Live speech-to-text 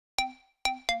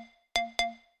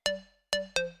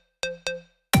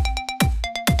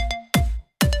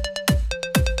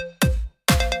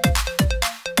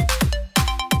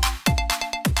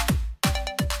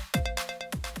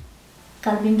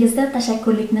Qalbingizda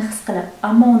tashakkurlikni his qilib,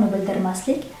 ammo uni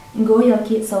bildirmaslik,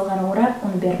 go'yoki sovg'ani o'rab,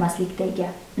 uni bermaslikdek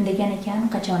gap, degan ekan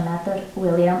qachonlardir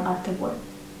William Arthur.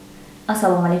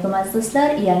 Assalomu alaykum aziz do'stlar,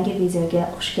 yangi videoga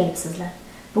xush kelibsizlar.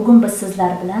 Bugun biz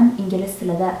sizlar bilan ingliz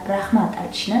tilida rahmat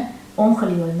aytishni 10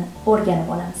 xil yo'lni o'rganib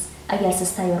olamiz. Agar siz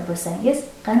tayyor bo'lsangiz,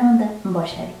 qani unda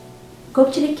boshlaylik.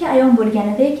 Ko'pchilikka ayon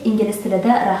bo'lganidek, ingliz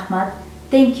tilida rahmat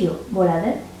thank you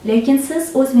bo'ladi, lekin siz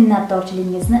o'z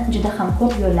minnatdorchiligingizni juda ham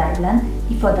ko'p yo'llar bilan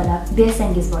ifodalab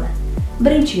bersangiz bo'ladi.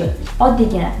 Birinchi yo'l,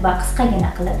 oddiygina va qisqagina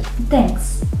qilib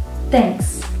thanks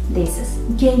deysiz.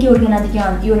 Keyingi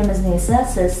o'rganadigan yo'limizni esa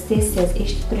siz tez-tez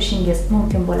eshitib turishingiz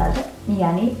mumkin bo'ladi.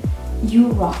 Ya'ni you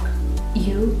rock.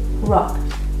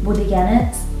 Bu degani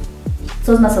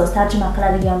so'zma-so'z tarjima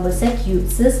qiladigan bo'lsak, you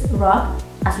siz, rock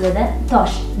aslida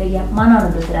tosh degan ma'noni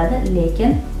bildiradi,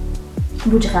 lekin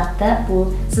bu jihatda bu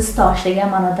siz tosh degan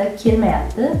ma'noda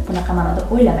kelmayapti. Bunaqa ma'noda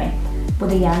o'ylamang. Bu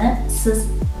degani siz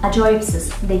ajoyibsiz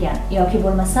degan yoki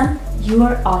bo'lmasam you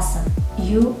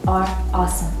are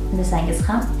awesome desangiz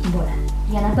ham bo'ladi.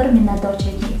 Yana bir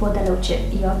minnatdorchilikni ifodalovchi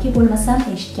yoki bo'lmasam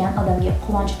eshitgan odamga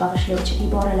quvonch bag'ishlovchi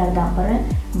iboralardan biri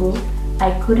bu I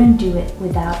couldn't do it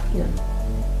without you.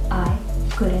 I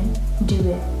couldn't do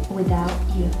it without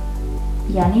you.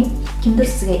 Ya'ni kimdir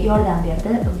sizga yordam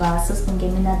berdi va siz unga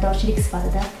minnatdorchilik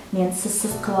sifatida men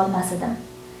sizsiz qila olmas edim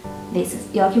deysiz.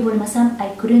 Yoki bo'lmasam I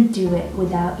couldn't do it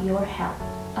without your help.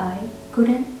 I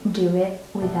couldn't do it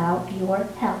without your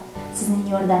help. Sizning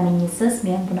yordamingizsiz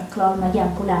men buni qila olmagan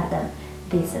bo'lardim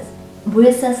deysiz. Bu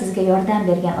esa sizga yordam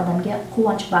bergan odamga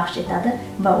quvonch baxsh etadi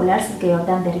va ular sizga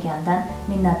yordam bergandan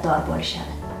minnatdor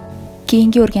bo'lishadi.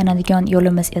 Keyingi o'rganadigan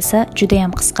yo'limiz esa juda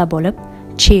ham qisqa bo'lib,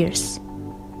 cheers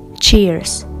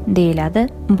deyiladi.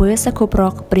 Bu esa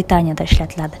ko'proq Britaniyada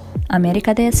ishlatiladi.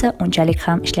 Amerikada esa unchalik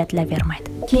ham ishlatilavermaydi.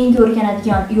 Keyingi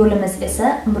o'rganadigan yo'limiz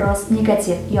esa biroz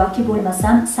negativ yoki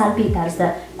bo'lmasam salbiy tarzda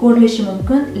ko'rilishi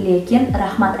mumkin, lekin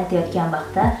rahmat aytayotgan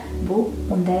vaqtda bu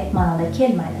unday ma'noda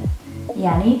kelmaydi.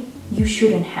 Ya'ni you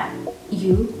shouldn't have.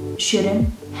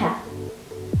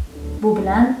 Bu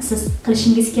bilan siz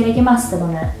qilishingiz kerak emasdi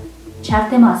buni,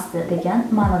 shart emasdi degan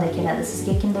ma'noda keladi.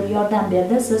 Sizga kimdir yordam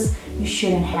berdi, siz you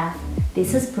shouldn't have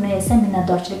deysiz. Buni esa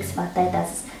minnatdorchilik sifatida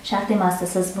aytasiz. Shart emasdi,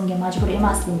 siz bunga majbur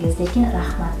emasdingiz, lekin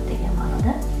rahmat degan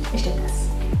ma'noda ishlatasiz.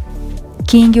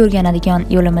 Keyingi o'rganadigan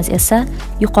yo'limiz esa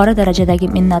yuqori darajadagi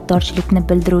minnatdorchilikni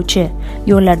bildiruvchi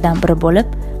yo'llardan biri bo'lib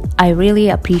I really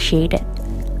appreciate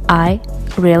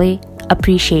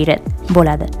it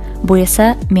bo'ladi. Bu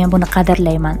esa men buni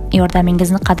qadrlayman,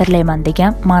 yordamingizni qadrlayman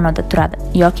degan ma'noda turadi.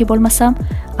 Yoki bo'lmasam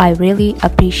I really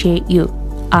appreciate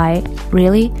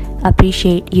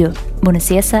you.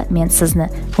 Bunisi esa men sizni,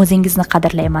 o'zingizni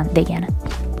qadrlayman degani.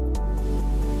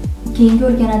 Keyingi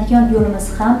o'rganadigan yo'limiz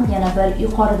ham yana bir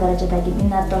yuqori darajadagi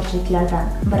minnatdorchiliklardan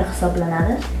biri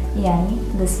hisoblanadi. Ya'ni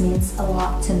this means a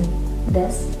lot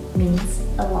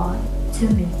to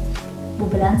me. Bu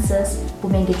bilan siz bu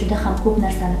menga juda ham ko'p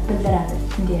narsani bildiradi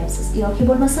deyapsiz. Yoki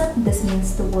bo'lmasa this means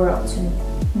the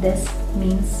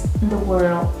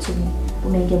world to me. Bu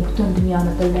menga butun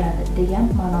dunyoni bildiradi degan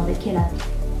ma'noda keladi.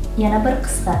 Yana bir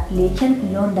qisqa lekin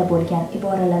lo'nda bo'lgan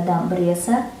iboralardan biri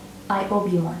esa I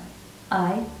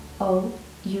owe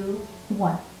you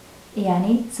one.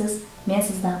 Ya'ni siz men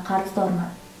sizdan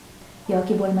qarzdorman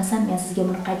yoki bo'lmasa men sizga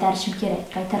buni qaytarishim kerak,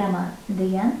 qaytaraman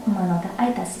degan ma'noda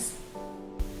aytasiz.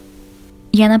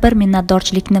 Yana bir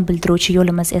minnatdorchilikni bildiruvchi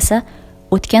yo'limiz esa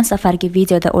o'tgan safargi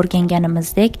videoda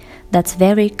o'rganganimizdek that's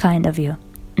very kind of you.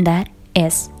 That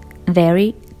is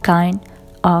very kind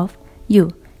of you.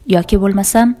 Yoki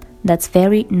bo'lmasam that's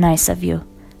very nice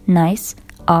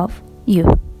of you.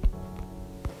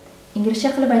 Inglizcha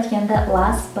qilib aytganda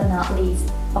last but not least,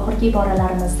 oxirgi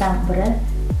iboralarimizdan biri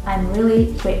I'm really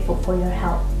grateful for your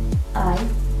help. I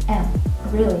am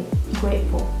really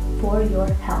grateful for your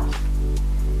help.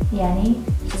 Ya'ni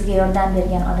sizga yordam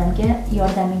bergan odamga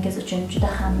yordamingiz uchun juda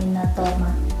ham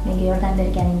minnatdorman. Menga yordam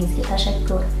berganingizga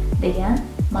tashakkur degan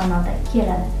ma'noda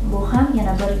keladi. Bu ham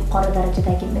yana bir yuqori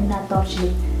darajadagi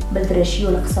minnatdorchilik bildirish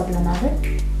yo'li hisoblanadi.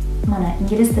 Mana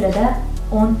ingliz tilida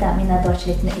 10 ta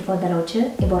minnatdorchilikni ifodalovchi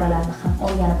iboralarni ham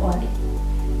o'rganib oldik.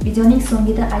 Videoning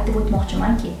so'ngida aytib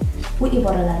o'tmoqchimanki, bu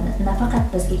iboralarni nafaqat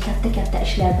bizga katta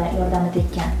ishlarda yordam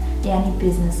etgan, ya'ni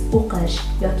biznes, o'qish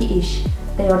yoki ish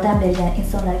yordam bergan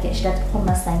insonlarga ishlatib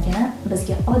qolmasdangina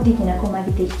bizga oddiygina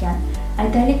ko'magi tekkan,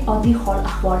 aytaylik oddiy hol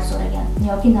ahvol so'ragan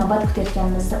yoki navbat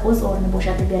kutayotganimizda o'z o'rnini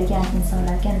bo'shatib bergan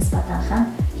insonlarga nisbatan ham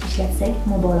ishlatsak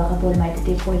mubolag'a bo'lmaydi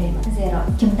deb o'ylayman. Zero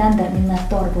kimdandir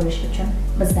minnatdor bo'lish uchun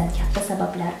bizdan katta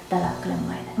sabablar talab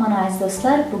qilinmaydi. Mana aziz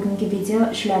do'stlar, bugungi video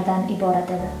shulardan iborat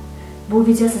edi. Bu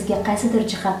video sizga qaysidir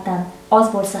jihatdan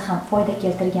oz bo'lsa ham foyda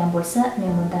keltirgan bo'lsa,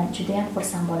 men bundan juda ham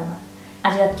xursand bo'laman.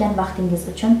 Ajratgan vaqtingiz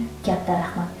uchun katta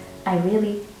rahmat. I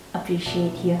really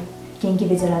appreciate you. Keyingi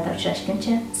videolarda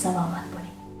uchrashguncha salomat.